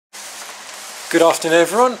Good afternoon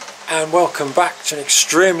everyone, and welcome back to an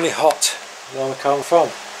extremely hot Llama farm.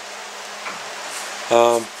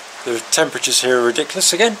 The temperatures here are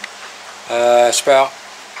ridiculous again. It's about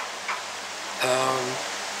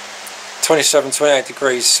 27-28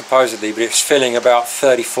 degrees supposedly, but it's feeling about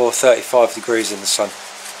 34-35 degrees in the sun.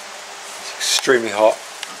 It's extremely hot.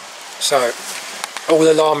 So all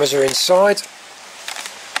the llamas are inside.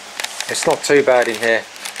 It's not too bad in here.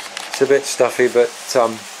 It's a bit stuffy, but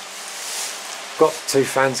got two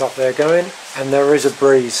fans up there going, and there is a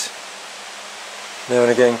breeze now and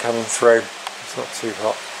again coming through. It's not too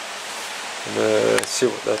hot. And, let's see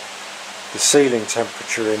what the ceiling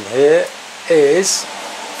temperature in here is.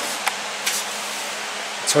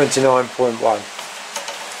 29.1.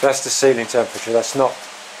 That's the ceiling temperature. That's not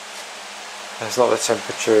the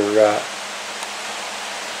temperature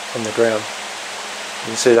on the ground. You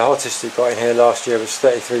can see the hottest it got in here last year was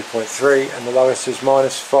 33.3, and the lowest was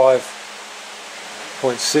 -5.6,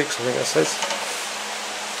 I think that says.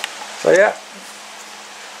 So yeah,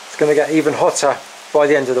 it's going to get even hotter by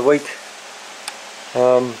the end of the week.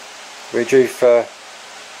 We're due for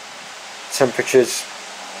temperatures,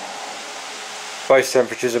 base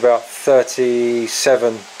temperatures about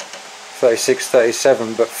 37, 36,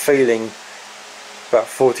 37, but feeling about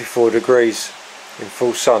 44 degrees in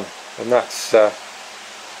full sun, and that's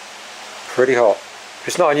pretty hot.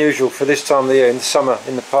 It's not unusual for this time of the year. In the summer,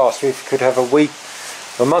 in the past, we could have a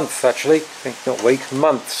month actually, I think not week,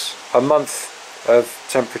 months, a month of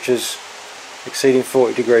temperatures exceeding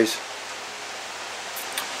 40 degrees.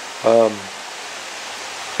 A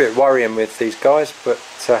bit worrying with these guys, but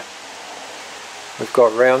we've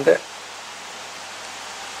got around it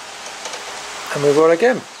and move on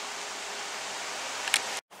again.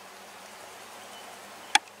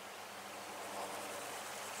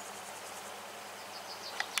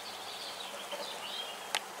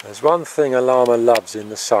 There's one thing a llama loves in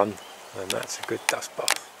the sun, and that's a good dust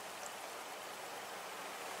bath.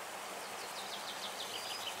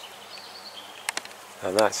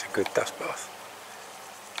 And that's a good dust bath.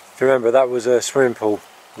 If you remember, that was a swimming pool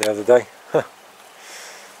the other day.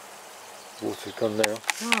 Water's gone now.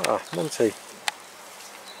 Ah, Monty.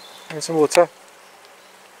 Having some water.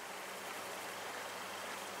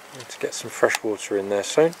 Need to get some fresh water in there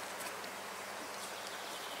soon.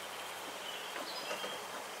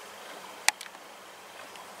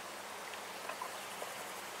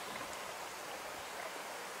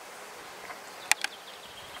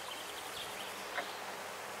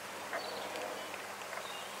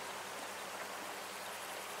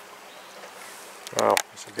 Wow,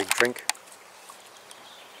 that's a big drink.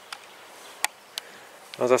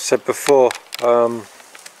 As I said before, they've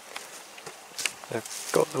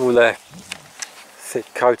got all their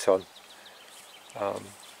thick coat on.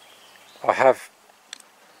 I have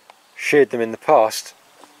sheared them in the past,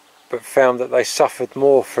 but found that they suffered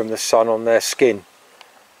more from the sun on their skin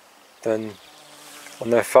than on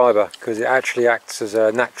their fibre, because it actually acts as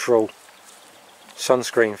a natural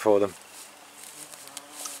sunscreen for them.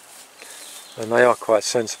 And they are quite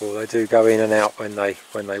sensible. They do go in and out when they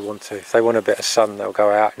want to. If they want a bit of sun, they'll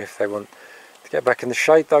go out, and if they want to get back in the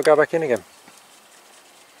shade, they'll go back in again.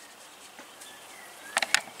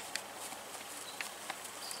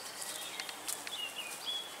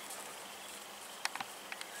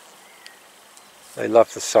 They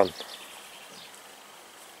love the sun.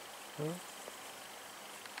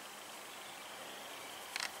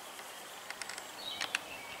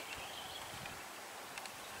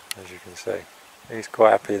 As you can see, he's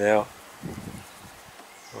quite happy now.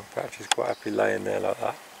 Well, perhaps he's quite happy laying there like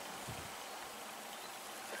that.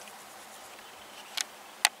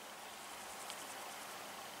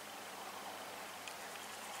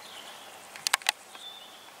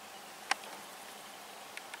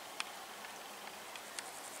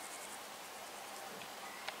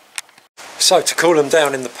 So to cool them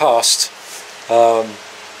down in the past,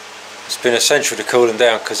 it's been essential to cool them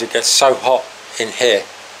down because it gets so hot in here.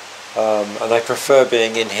 And they prefer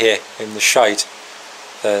being in here in the shade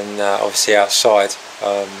than obviously outside.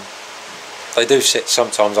 They do sit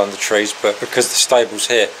sometimes under trees, but because the stable's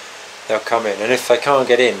here, they'll come in. And if they can't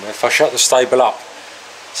get in, if I shut the stable up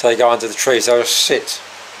so they go under the trees, they'll just sit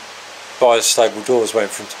by the stable doors waiting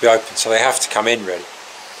for them to be open, so they have to come in really.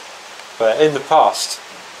 But in the past,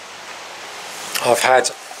 I've had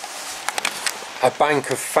a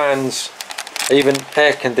bank of fans, even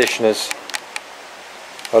air conditioners,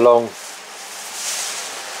 along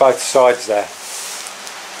both sides there,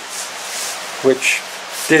 which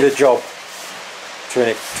did a job to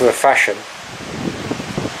a fashion,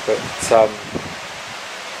 but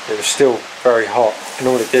it was still very hot, and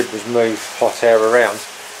all it did was move hot air around.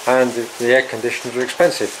 and the air conditioners are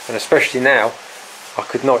expensive, and especially now I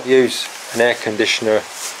could not use an air conditioner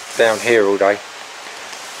down here all day.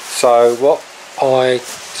 So what I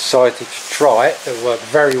decided to try, that worked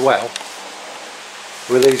very well,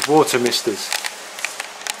 were these water misters.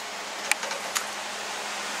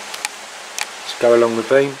 Just go along the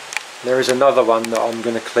beam. There is another one that I'm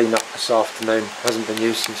going to clean up this afternoon. Hasn't been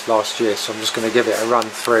used since last year, so I'm just going to give it a run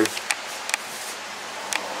through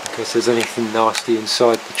in case there's anything nasty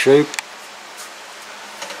inside the tube.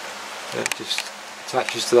 It just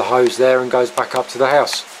attaches to the hose there and goes back up to the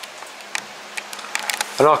house.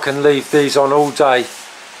 And I can leave these on all day.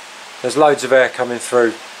 There's loads of air coming through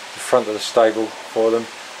the front of the stable for them.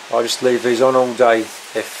 I just leave these on all day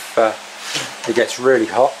if it gets really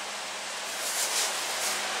hot.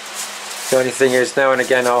 The only thing is, now and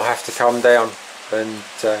again I'll have to come down and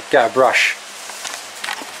get a brush.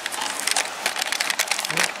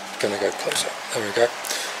 Gonna go closer. There we go.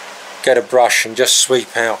 Get a brush and just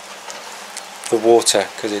sweep out the water,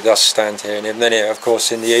 because it does stand here, and then of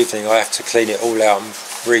course in the evening I have to clean it all out and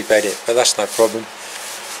rebed it, but that's no problem.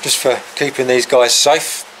 Just for keeping these guys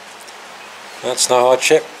safe. That's no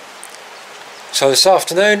hardship. So this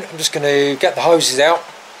afternoon I'm just going to get the hoses out,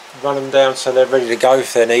 run them down so they're ready to go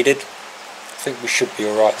if they're needed. I think we should be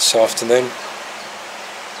alright this afternoon.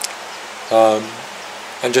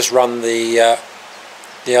 And just run the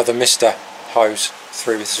other mister hose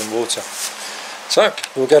through with some water. So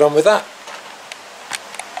we'll get on with that.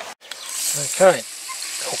 Okay,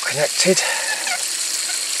 all connected.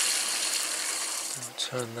 I'll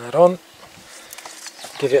turn that on.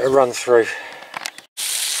 Give it a run through.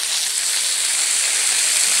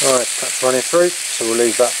 Alright, that's running through, so we'll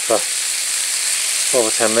leave that for 12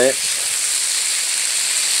 or 10 minutes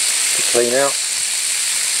to clean out.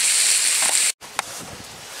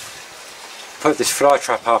 Put this fly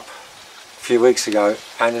trap up a few weeks ago,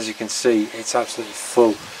 and as you can see it's absolutely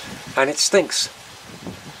full, and it stinks.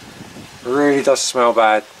 It really does smell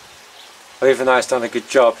bad, even though it's done a good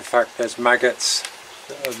job. In fact, there's maggots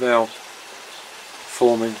that are now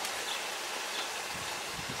forming.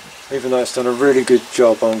 Even though it's done a really good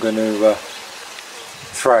job, I'm going to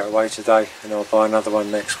throw it away today, and I'll buy another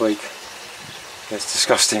one next week. It's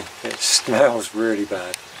disgusting. It smells really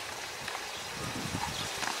bad.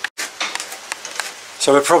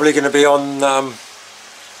 So we're probably going to be on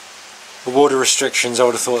the water restrictions, I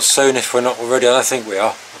would have thought, soon, if we're not already. I don't think we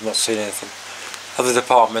are. I've not seen anything. Other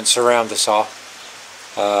departments around us are.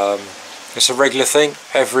 It's a regular thing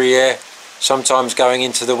every year. Sometimes going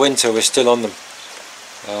into the winter we're still on them.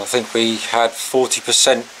 I think we had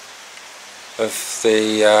 40% of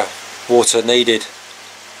the water needed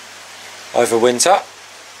over winter.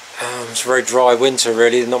 It's a very dry winter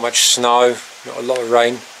really, not much snow, not a lot of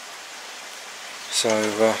rain. So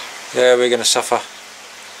yeah, we're going to suffer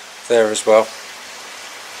there as well.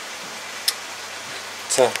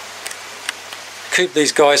 To keep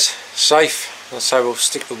these guys safe, so we'll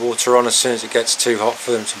stick the water on as soon as it gets too hot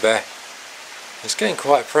for them to bear. It's getting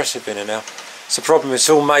quite oppressive in here now. It's the problem, it's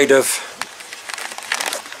all made of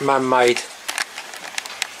man-made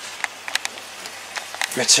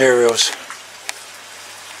materials,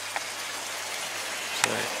 so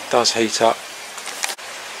it does heat up.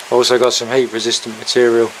 I've also got some heat resistant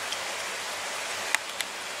material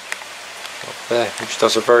up there which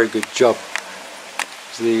does a very good job.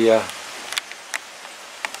 The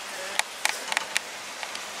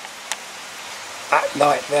that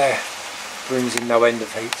light there brings in no end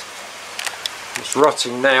of heat. It's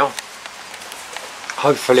rotting now.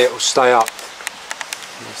 Hopefully it will stay up.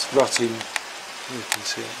 It's rotting. You can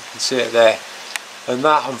see it there. And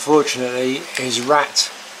that, unfortunately, is rat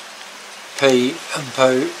pee and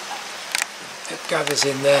poo. It gathers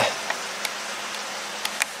in there,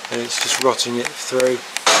 and it's just rotting it through.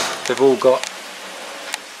 They've all got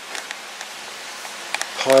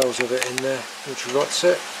piles of it in there, which rots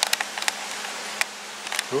it.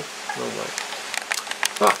 Oh, wrong way.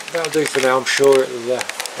 But that'll do for now. I'm sure it'll.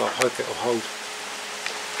 I hope it'll hold.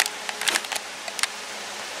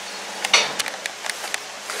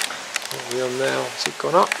 What are we on now? Has it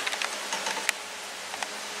gone up?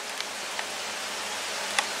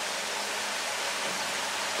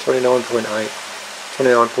 29.8,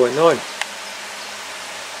 29.9.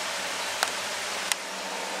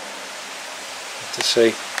 Have to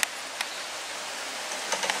see.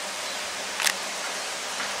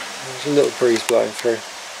 There's a little breeze blowing through.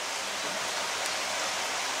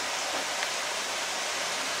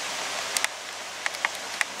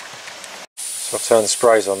 So I'll turn the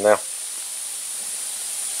sprays on now.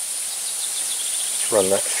 Just run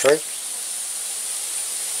that through.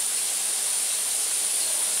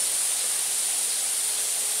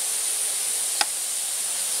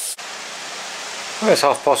 Well, it's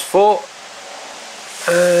 4:30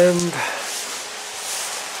 and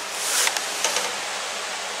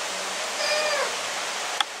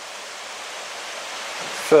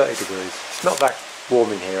 30 degrees. It's not that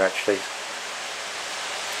warm in here actually.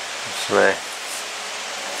 It's rare. In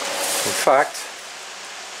fact,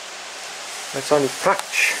 it's only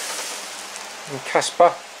Patch and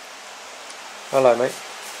Casper. Hello mate.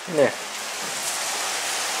 In there.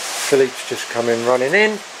 Philippe's just come in running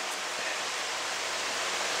in.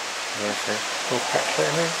 There's a little Patch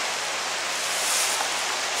there now.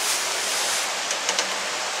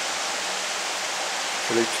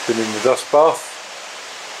 Philippe's been in the dust bath.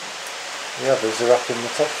 The others are up in the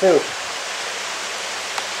top field.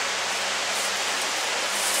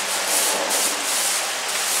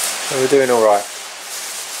 So we're doing alright.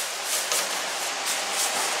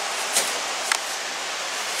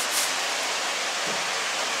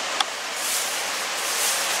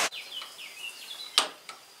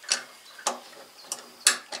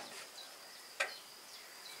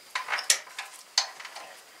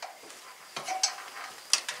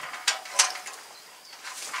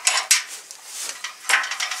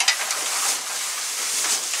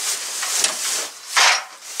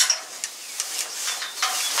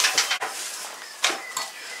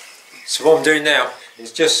 So what I'm doing now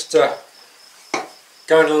is just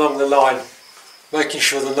going along the line, making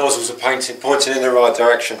sure the nozzles are pointing in the right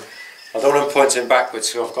direction. I don't want them pointing backwards,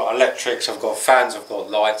 so I've got electrics, I've got fans, I've got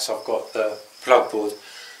lights, I've got the plug board.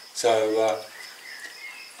 So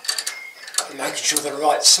I'm making sure they're the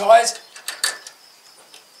right size.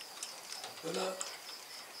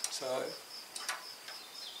 So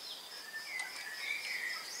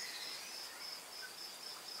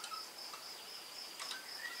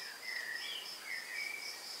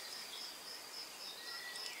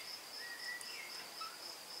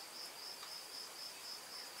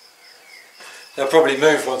they'll probably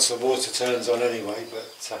move once the water turns on anyway, but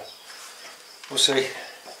we'll see.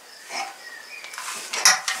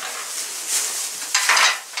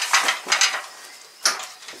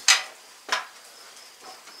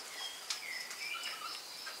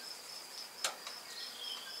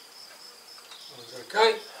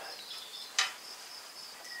 Okay.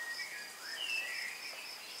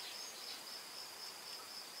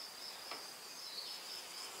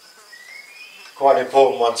 Quite an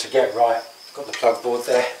important one to get right. Got the plug board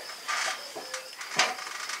there.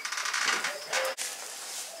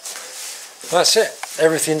 That's it,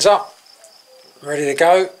 everything's up, ready to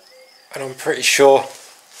go, and I'm pretty sure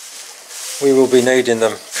we will be needing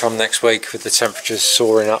them come next week with the temperatures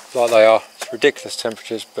soaring up like they are. It's ridiculous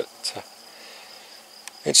temperatures, but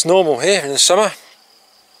it's normal here in the summer.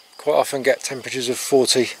 Quite often get temperatures of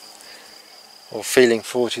 40 or feeling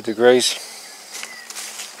 40 degrees.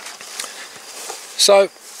 So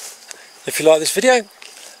if you like this video,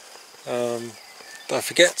 don't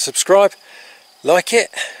forget to subscribe, like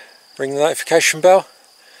it, ring the notification bell,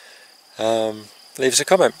 leave us a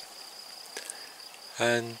comment,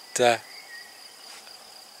 and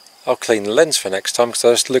I'll clean the lens for next time, because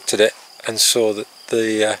I just looked at it and saw that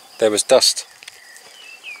there was dust,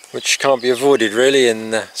 which can't be avoided really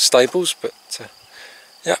in stables, but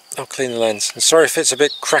yeah, I'll clean the lens. And sorry if it's a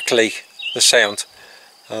bit crackly, the sound.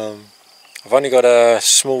 I've only got a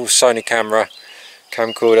small Sony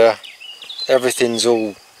camcorder, everything's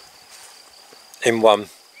all in one.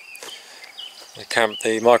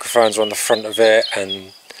 The microphones are on the front of it,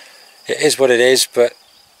 and it is what it is, but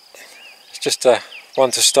it's just one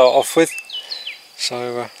to start off with.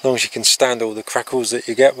 So as long as you can stand all the crackles that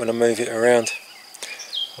you get when I move it around,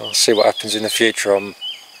 I'll see what happens in the future. I'll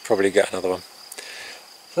probably get another one.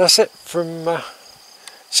 So that's it from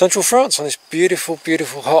Central France on this beautiful,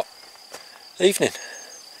 beautiful hot evening.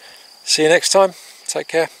 See you next time. Take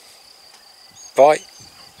care. Bye.